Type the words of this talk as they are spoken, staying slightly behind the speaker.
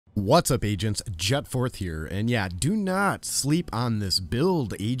What's up, agents? Jetforth here, and yeah, do not sleep on this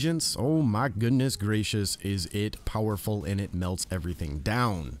build, agents. Oh my goodness gracious, is it powerful, and it melts everything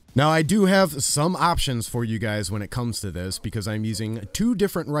down. Now, I do have some options for you guys when it comes to this, because I'm using 2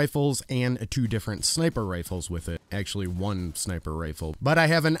 different rifles and 2 different sniper rifles with it. Actually, 1 sniper rifle. But I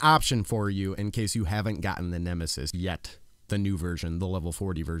have an option for you in case you haven't gotten the Nemesis yet. The new version, the level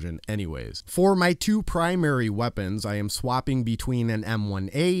 40 version anyways. For my 2 primary weapons, I am swapping between an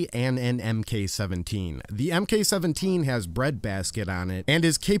M1A and an MK17. The MK17 has breadbasket on it and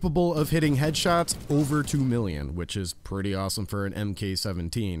is capable of hitting headshots over 2 million, which is pretty awesome for an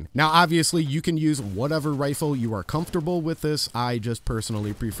MK17. Now, obviously, you can use whatever rifle you are comfortable with this. I just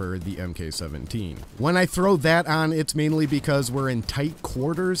personally prefer the MK17. When I throw that on, it's mainly because we're in tight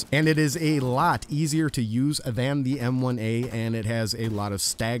quarters and it is a lot easier to use than the M1A, and it has a lot of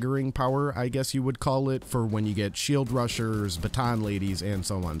staggering power, I guess you would call it, for when you get shield rushers, baton ladies, and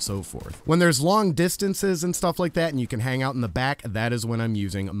so on and so forth. When there's long distances and stuff like that and you can hang out in the back, that is when I'm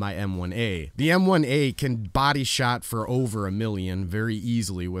using my M1A. The M1A can body shot for over 1 million very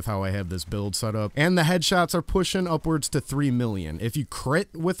easily with how I have this build set up, and the headshots are pushing upwards to 3 million. If you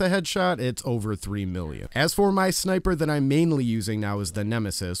crit with a headshot, it's over 3 million. As for my sniper that I'm mainly using now is the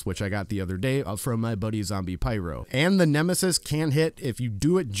Nemesis, which I got the other day from my buddy Zombie Pyro. And the Nemesis can hit, if you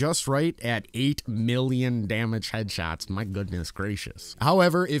do it just right, at 8 million damage headshots. My goodness gracious.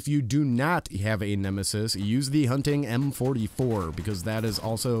 However, if you do not have a Nemesis, use the hunting M44, because that is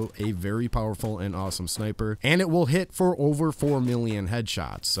also a very powerful and awesome sniper, and it will hit for over 4 million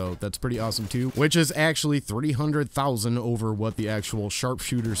headshots. So that's pretty awesome too, which is actually 300,000 over what the actual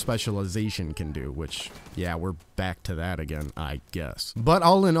sharpshooter specialization can do, which, yeah, we're back to that again, I guess. But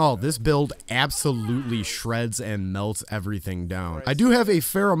all in all, this build absolutely shreds and melts everything down. I do have a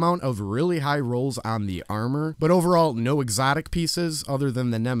fair amount of really high rolls on the armor, but overall no exotic pieces other than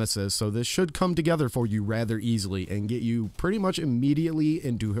the Nemesis, so this should come together for you rather easily and get you pretty much immediately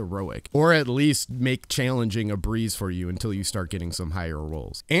into heroic, or at least make challenging a breeze for you until you start getting some higher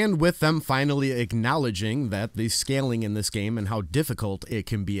rolls. And with them finally acknowledging that the scaling in this game and how difficult it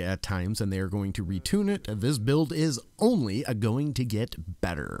can be at times, and they are going to retune it, this build is only going to get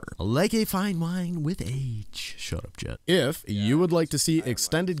better. Like a fine wine with age. Shut up, Jet. If you would like to see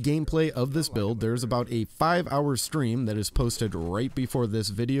extended gameplay of this build, there's about a 5-hour stream that is posted right before this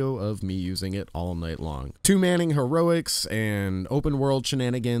video of me using it all night long. 2-manning heroics and open world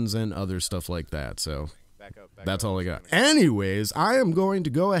shenanigans and other stuff like that, so that's all I got. Anyways, I am going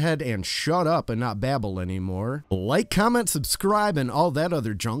to go ahead and shut up and not babble anymore. Like, comment, subscribe, and all that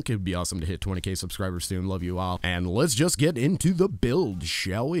other junk. It'd be awesome to hit 20k subscribers soon. Love you all. And let's just get into the build,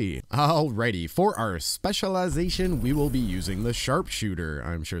 shall we? Alrighty, for our specialization, we will be using the sharpshooter.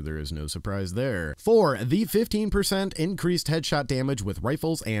 I'm sure there is no surprise there. For the 15% increased headshot damage with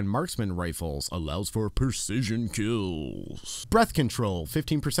rifles and marksman rifles, allows for precision kills. Breath control,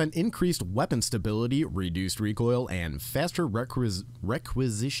 15% increased weapon stability, reduced recoil, and faster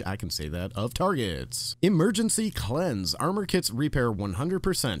requisition, I can say that, of targets. Emergency cleanse. Armor kits repair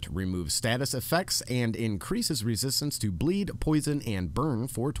 100%, removes status effects, and increases resistance to bleed, poison, and burn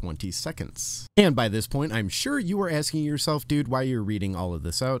for 20 seconds. And by this point, I'm sure you are asking yourself, dude, why you're reading all of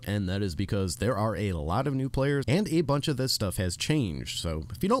this out, and that is because there are a lot of new players, and a bunch of this stuff has changed. So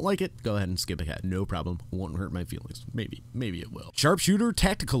if you don't like it, go ahead and skip ahead. No problem. Won't hurt my feelings. Maybe it will. Sharpshooter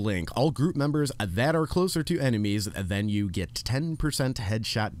tactical link. All group members that are closer to enemies, then you get 10%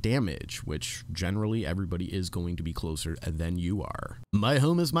 headshot damage, which generally everybody is going to be closer than you are. My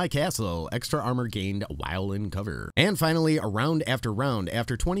home is my castle. Extra armor gained while in cover. And finally, round after round,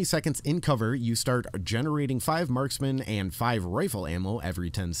 after 20 seconds in cover, you start generating 5 marksman and 5 rifle ammo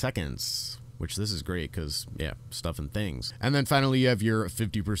every 10 seconds. Which this is great because, yeah, stuff and things. And then finally you have your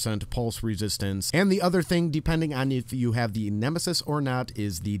 50% pulse resistance. And the other thing, depending on if you have the Nemesis or not,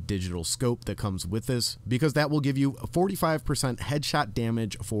 is the digital scope that comes with this, because that will give you 45% headshot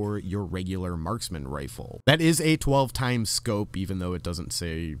damage for your regular marksman rifle. That is a 12 times scope, even though it doesn't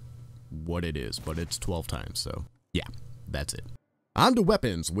say what it is, but it's 12 times, so yeah, that's it. On to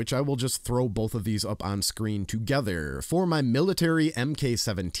weapons, which I will just throw both of these up on screen together. For my military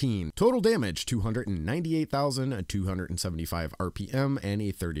MK17, total damage 298,275 RPM and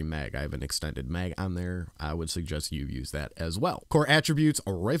a 30 mag. I have an extended mag on there. I would suggest you use that as well. Core attributes,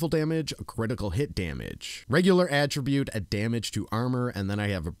 rifle damage, critical hit damage. Regular attribute, damage to armor, and then I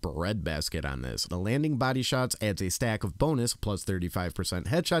have a breadbasket on this. The landing body shots adds a stack of bonus plus 35%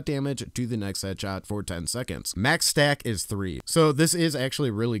 headshot damage to the next headshot for 10 seconds. Max stack is 3. So this is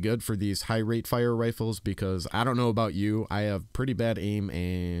actually really good for these high rate fire rifles because I don't know about you, I have pretty bad aim,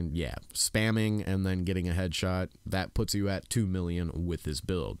 and yeah, spamming and then getting a headshot, that puts you at 2 million with this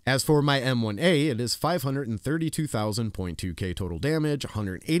build. As for my M1A, it is 532,000.2k total damage,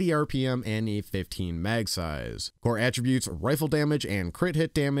 180 RPM, and a 15 mag size. Core attributes, rifle damage and crit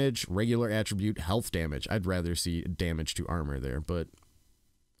hit damage. Regular attribute, health damage. I'd rather see damage to armor there, but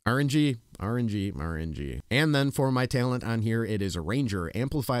RNG, RNG, RNG. And then for my talent on here, it is a Ranger.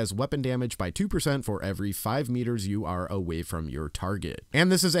 Amplifies weapon damage by 2% for every 5 meters you are away from your target.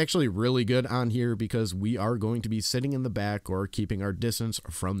 And this is actually really good on here because we are going to be sitting in the back or keeping our distance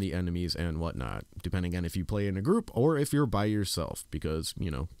from the enemies and whatnot, depending on if you play in a group or if you're by yourself, because, you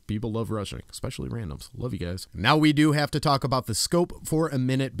know, people love rushing, especially randoms. Love you guys. Now we do have to talk about the scope for a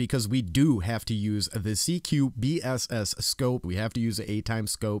minute because we do have to use the CQBSS scope. We have to use the 8x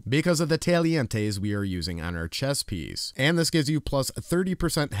scope because of the Talientes we are using on our chest piece. And this gives you plus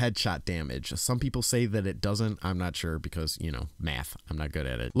 30% headshot damage. Some people say that it doesn't. I'm not sure because, you know, math. I'm not good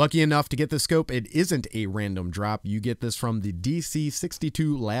at it. Lucky enough to get the scope, it isn't a random drop. You get this from the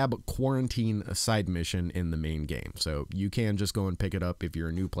DC-62 lab quarantine side mission in the main game. So you can just go and pick it up if you're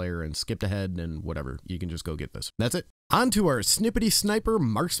a new player and skipped ahead and whatever. You can just go get this. That's it. On to our Snippety Sniper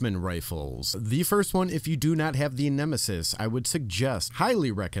Marksman rifles. The first one, if you do not have the Nemesis, I would suggest, highly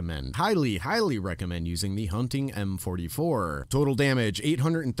recommend using the Hunting M44. Total damage,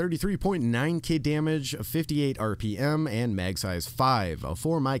 833.9k damage, 58 RPM, and mag size 5.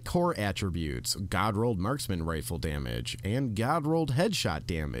 For my core attributes, God Rolled Marksman rifle damage, and God Rolled headshot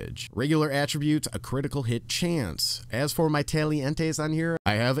damage. Regular attributes, a critical hit chance. As for my Talientes on here,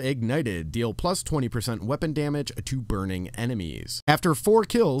 I have Ignited, deal plus 20% weapon damage to burning enemies. After 4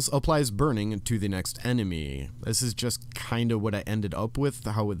 kills, applies burning to the next enemy. This is just kind of what I ended up with,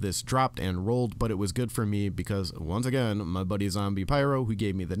 how this dropped and rolled, but it was good for me because, once again, my buddy Zombie Pyro, who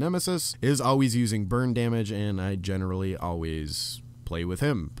gave me the Nemesis, is always using burn damage, and I generally always play with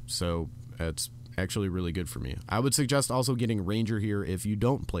him, so it's actually really good for me. I would suggest also getting Ranger here if you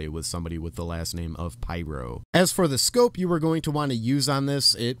don't play with somebody with the last name of Pyro. As for the scope you are going to want to use on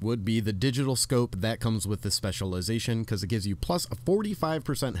this, it would be the digital scope that comes with the specialization because it gives you plus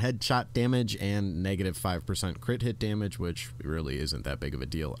 45% headshot damage and negative 5% crit hit damage, which really isn't that big of a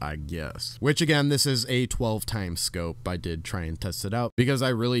deal, I guess. Which again, this is a 12x scope. I did try and test it out because I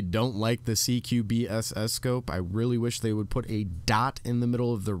really don't like the CQBSS scope. I really wish they would put a dot in the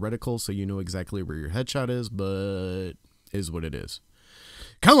middle of the reticle so you know exactly where your headshot is, but is what it is.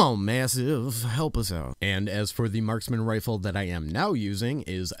 Come on, Massive, help us out. And as for the Marksman rifle that I am now using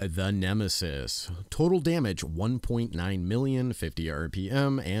is the Nemesis. Total damage 1.9 million, 50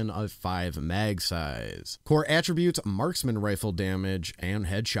 RPM, and a 5 mag size. Core attributes, Marksman rifle damage and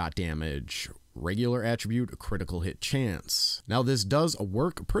headshot damage. Regular attribute, critical hit chance. Now this does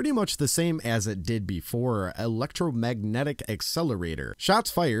work pretty much the same as it did before. Electromagnetic accelerator. Shots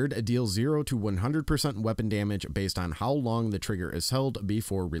fired deal 0 to 100% weapon damage based on how long the trigger is held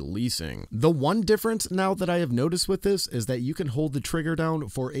before releasing. The one difference now that I have noticed with this is that you can hold the trigger down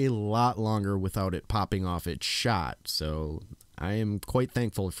for a lot longer without it popping off its shot. So I am quite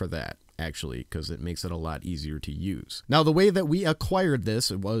thankful for that, actually, because it makes it a lot easier to use. Now, the way that we acquired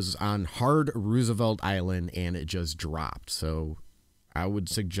this was on Hard Roosevelt Island, and it just dropped. So I would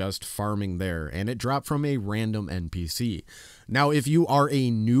suggest farming there, and it dropped from a random NPC. Now, if you are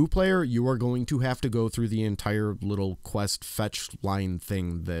a new player, you are going to have to go through the entire little quest fetch line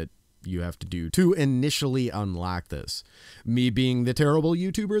thing that you have to do to initially unlock this. Me being the terrible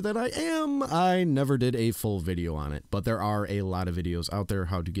YouTuber that I am, I never did a full video on it, but there are a lot of videos out there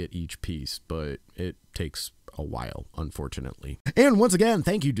how to get each piece, but it takes a while, unfortunately. And once again,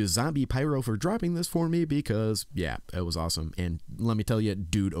 thank you to Zombie Pyro for dropping this for me because, yeah, it was awesome. And let me tell you,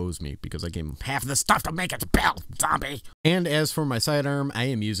 dude owes me because I gave him half the stuff to make its build, Zombie. And as for my sidearm, I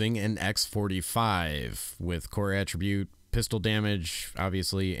am using an X45 with core attribute, pistol damage,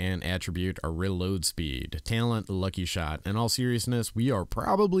 obviously, and attribute a reload speed. Talent, lucky shot. In all seriousness, we are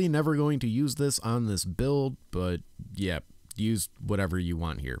probably never going to use this on this build, but yeah, use whatever you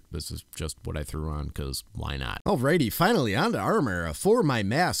want here. This is just what I threw on because why not? Alrighty, finally on to armor. For my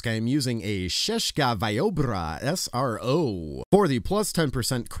mask, I am using a Sheshka Vyobra SRO for the plus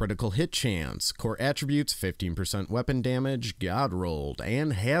 10% critical hit chance. Core attributes, 15% weapon damage, God rolled,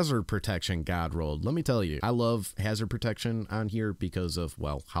 and hazard protection God rolled. Let me tell you, I love hazard protection on here because of,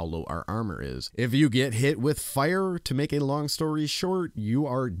 well, how low our armor is. If you get hit with fire, to make a long story short, you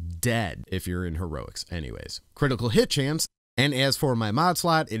are dead if you're in heroics. Anyways, critical hit chance. And as for my mod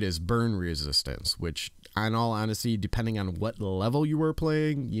slot, it is burn resistance, which in all honesty, depending on what level you were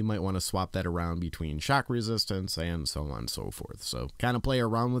playing, you might want to swap that around between shock resistance and so on and so forth. So kind of play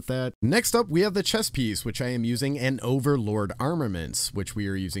around with that. Next up, we have the chest piece, which I am using an Overlord Armaments, which we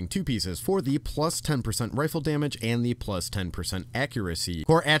are using 2 pieces for the plus 10% rifle damage and the plus 10% accuracy.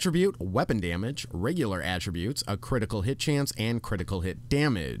 Core attribute, weapon damage, regular attributes, a critical hit chance, and critical hit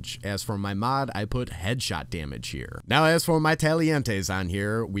damage. As for my mod, I put headshot damage here. Now, as for my Talientes on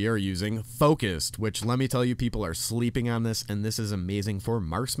here, we are using focused, which let me tell you, people are sleeping on this, and this is amazing for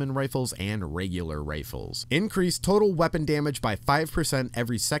marksman rifles and regular rifles. Increase total weapon damage by 5%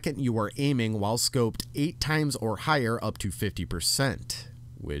 every second you are aiming while scoped 8 times or higher up to 50%,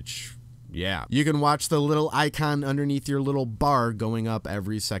 which, yeah, you can watch the little icon underneath your little bar going up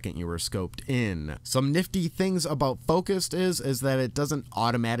every second you are scoped in. Some nifty things about focused is that it doesn't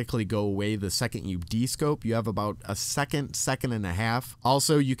automatically go away the second you descope. You have about a second and a half.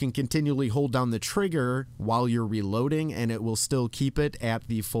 Also, you can continually hold down the trigger while you're reloading and it will still keep it at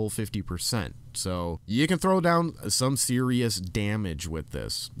the full 50%. So you can throw down some serious damage with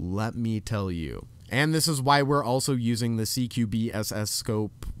this, let me tell you. And this is why we're also using the CQB-SS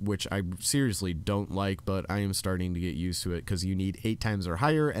scope, which I seriously don't like, but I am starting to get used to it because you need 8 times or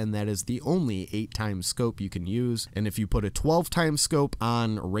higher, and that is the only 8 times scope you can use. And if you put a 12 times scope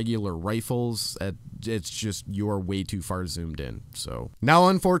on regular rifles, it's just, you're way too far zoomed in. So now,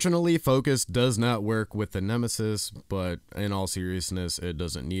 unfortunately, focus does not work with the Nemesis, but in all seriousness, it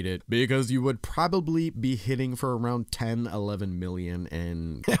doesn't need it because you would probably be hitting for around 10-11 million,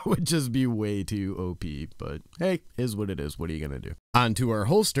 and that would just be way too OP, but hey, is what it is. What are you gonna do? On to our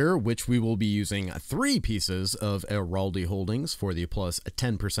holster, which we will be using 3 pieces of Heraldi holdings for the plus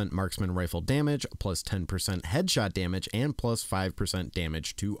 10% marksman rifle damage, plus 10% headshot damage, and plus 5%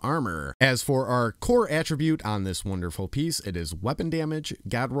 damage to armor. As for our core attribute on this wonderful piece, it is weapon damage,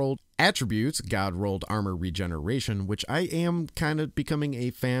 god rolled attributes, god rolled armor regeneration, which I am kind of becoming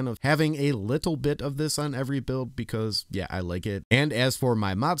a fan of having a little bit of this on every build because, yeah, I like it. And as for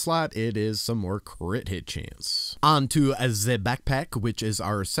my mod slot, it is some more crit hit chance. On to the backpack, which is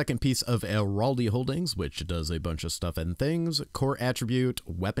our second piece of Heraldi holdings, which does a bunch of stuff and things. Core attribute,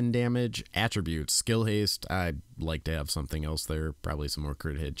 weapon damage, attributes, skill haste. I like to have something else there, probably some more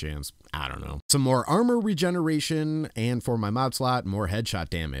crit hit chance. I don't know. Some more armor regeneration, and for my mod slot, more headshot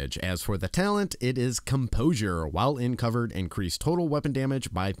damage. As for the talent, it is composure. While in covered, increase total weapon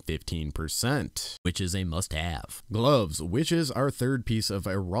damage by 15%, which is a must-have. Gloves, which is our third piece of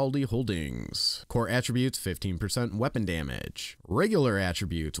Heraldi holdings. Core attributes, 15% weapon damage. Regular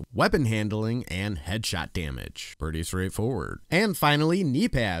attributes, weapon handling, and headshot damage. Pretty straightforward. And finally, knee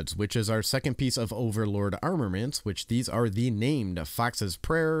pads, which is our second piece of Overlord armaments, which these are the named Fox's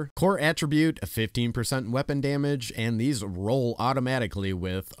Prayer. Core attribute, 15% weapon damage, and these roll automatically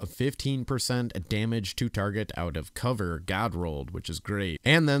with 15% damage to target out of cover, god rolled, which is great.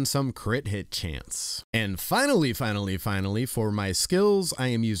 And then some crit hit chance. And finally, for my skills, I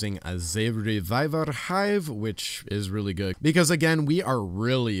am using a Reviver Hive, which is really good because again, we are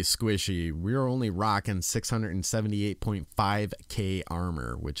really squishy. We're only rocking 678.5k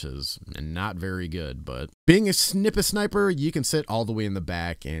armor, which is not very good, but being a sniper, you can sit all the way in the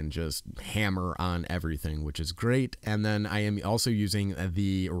back and just hammer on everything, which is great. And then I am also using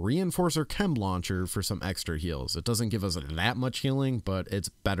the Reinforcer Chem Launcher for some extra heals. It doesn't give us that much healing, but it's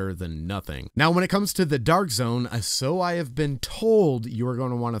better than nothing. Now, when it comes to the Dark Zone, so I have been told you are going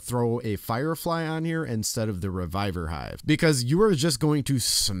to want to throw a Firefly on here instead of the Reviver Hive, because you are just going to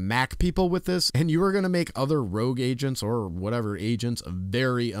smack people with this, and you are going to make other rogue agents or whatever agents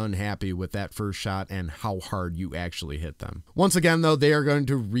very unhappy with that first shot and how hard you actually hit them. Once again, though, they are going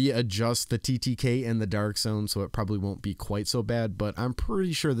to readjust the TTK in the Dark Zone, so it probably won't be quite so bad, but I'm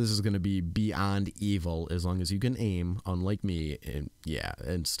pretty sure this is going to be beyond evil as long as you can aim, unlike me, and yeah,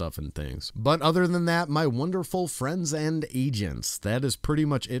 and stuff and things. But other than that, my wonderful friends and agents, that is pretty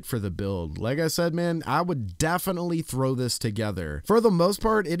much it for the build. Like I said, man, I would definitely throw this together. For the most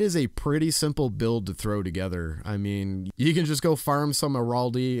part, it is a pretty simple build to throw together. I mean, you can just go farm some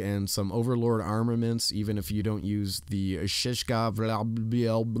Heraldi and some Overlord armaments, even if you don't use the Shishka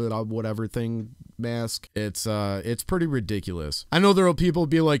whatever thing mask. It's pretty ridiculous. I know there will people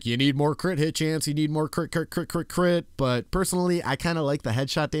be like, you need more crit hit chance, you need more crit, but personally, I kind of like the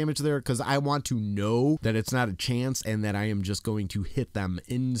headshot damage there because I want to know that it's not a chance and that I am just going to hit them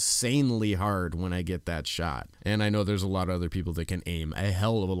insanely hard when I get that shot. And I know there's a lot of other people that can aim a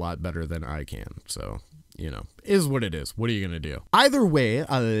hell of a lot better than I can, so you know, is what it is. What are you gonna do? Either way,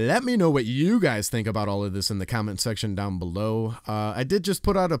 let me know what you guys think about all of this in the comment section down below. I did just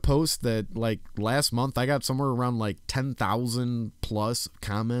put out a post that, like, last month I got somewhere around like 10,000 plus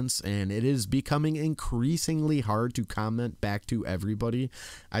comments, and it is becoming increasingly hard to comment back to everybody.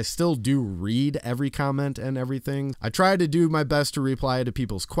 I still do read every comment and everything. I try to do my best to reply to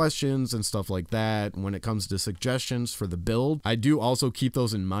people's questions and stuff like that. When it comes to suggestions for the build, I do also keep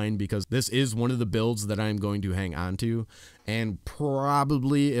those in mind, because this is one of the builds that I'm going to hang on to, and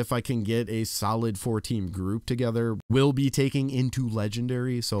probably, if I can get a solid 4-team group together, will be taking into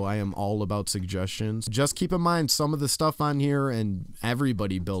legendary. So I am all about suggestions. Just keep in mind, some of the stuff on here and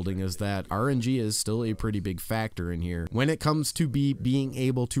everybody building is that RNG is still a pretty big factor in here when it comes to being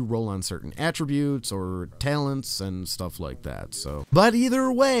able to roll on certain attributes or talents and stuff like that. So, but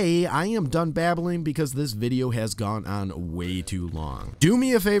either way, I am done babbling because this video has gone on way too long. Do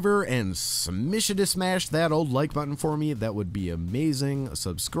me a favor and smash that old like button for me. That would be amazing.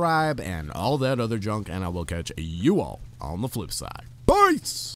 Subscribe and all that other junk, and I will catch you all on the flip side. Peace!